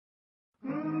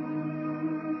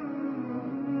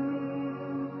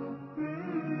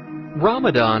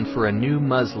Ramadan for a new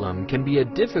Muslim can be a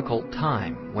difficult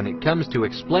time when it comes to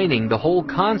explaining the whole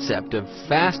concept of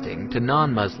fasting to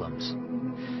non-Muslims.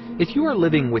 If you are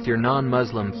living with your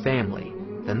non-Muslim family,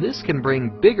 then this can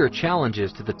bring bigger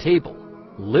challenges to the table,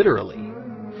 literally.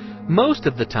 Most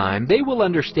of the time, they will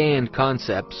understand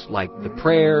concepts like the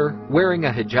prayer, wearing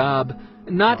a hijab,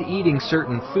 not eating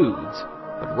certain foods,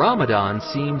 but Ramadan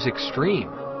seems extreme.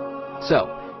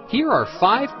 So, here are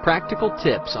 5 practical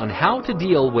tips on how to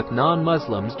deal with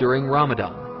non-Muslims during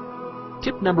Ramadan.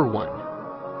 Tip number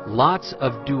 1. Lots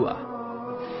of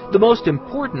dua. The most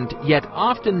important yet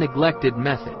often neglected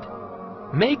method.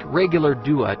 Make regular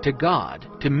dua to God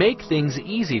to make things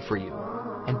easy for you,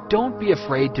 and don't be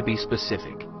afraid to be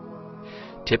specific.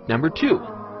 Tip number 2.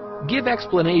 Give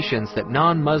explanations that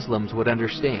non-Muslims would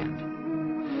understand.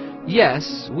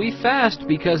 Yes, we fast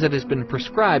because it has been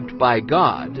prescribed by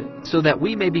God so that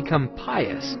we may become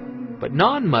pious, but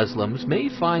non-Muslims may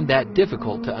find that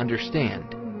difficult to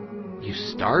understand. You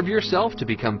starve yourself to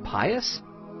become pious?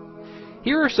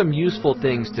 Here are some useful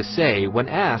things to say when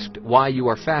asked why you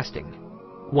are fasting.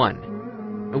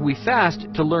 1. We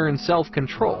fast to learn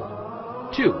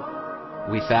self-control. 2.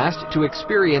 We fast to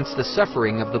experience the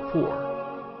suffering of the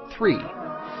poor. 3.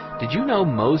 Did you know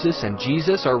Moses and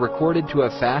Jesus are recorded to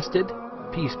have fasted?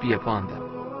 Peace be upon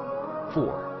them.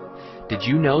 4. Did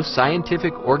you know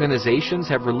scientific organizations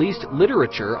have released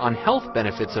literature on health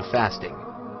benefits of fasting?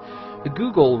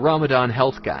 Google Ramadan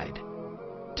Health Guide.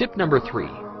 Tip number 3.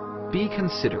 Be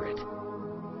considerate.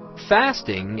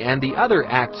 Fasting and the other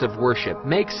acts of worship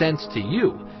make sense to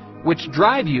you, which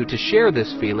drive you to share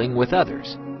this feeling with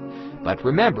others. But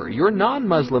remember, your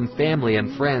non-Muslim family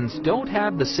and friends don't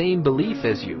have the same belief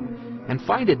as you and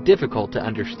find it difficult to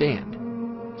understand.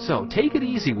 So take it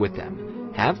easy with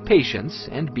them, have patience,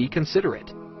 and be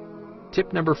considerate.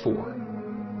 Tip number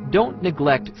 4. Don't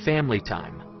neglect family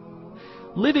time.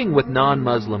 Living with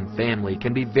non-Muslim family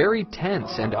can be very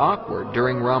tense and awkward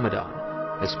during Ramadan,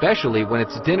 especially when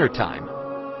it's dinner time.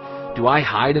 Do I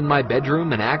hide in my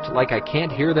bedroom and act like I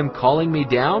can't hear them calling me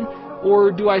down?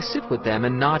 Or do I sit with them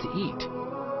and not eat?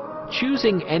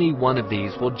 Choosing any one of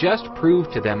these will just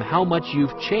prove to them how much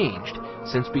you've changed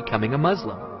since becoming a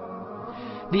Muslim.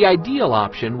 The ideal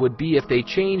option would be if they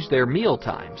change their meal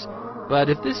times, but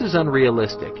if this is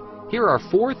unrealistic, here are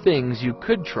 4 things you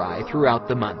could try throughout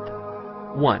the month.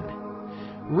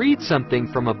 1. Read something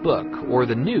from a book or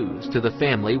the news to the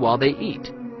family while they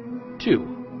eat.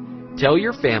 2. Tell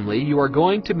your family you are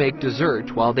going to make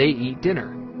dessert while they eat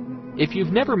dinner. If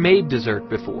you've never made dessert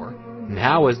before,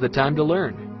 now is the time to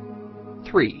learn.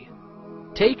 3.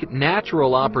 Take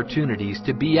natural opportunities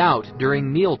to be out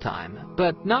during mealtime,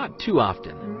 but not too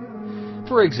often.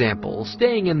 For example,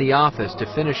 staying in the office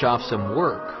to finish off some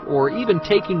work, or even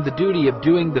taking the duty of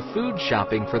doing the food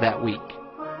shopping for that week.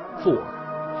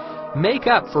 4. Make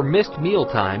up for missed meal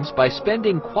times by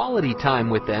spending quality time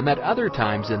with them at other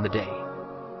times in the day.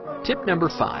 Tip number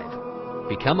 5.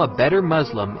 Become a better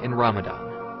Muslim in Ramadan.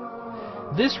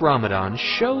 This Ramadan,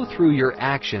 show through your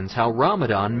actions how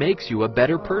Ramadan makes you a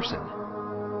better person.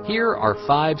 Here are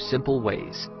 5 simple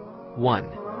ways. 1.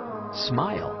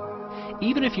 Smile.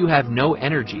 Even if you have no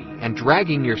energy and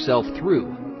dragging yourself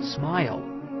through, smile.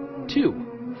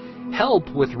 2. Help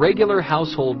with regular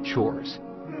household chores,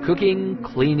 cooking,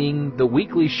 cleaning, the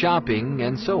weekly shopping,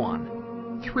 and so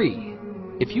on. 3.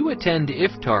 If you attend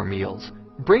iftar meals,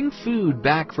 bring food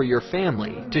back for your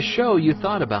family to show you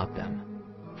thought about them.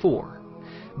 4.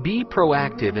 Be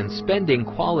proactive in spending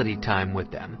quality time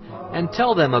with them and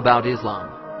tell them about Islam.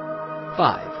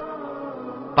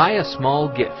 5. Buy a small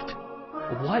gift.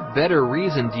 What better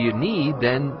reason do you need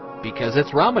than because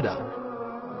it's Ramadan?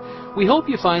 We hope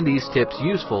you find these tips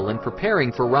useful in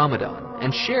preparing for Ramadan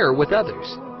and share with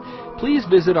others. Please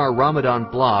visit our Ramadan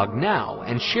blog now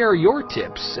and share your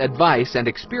tips, advice, and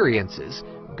experiences,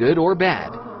 good or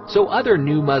bad, so other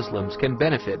new Muslims can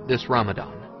benefit this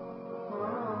Ramadan.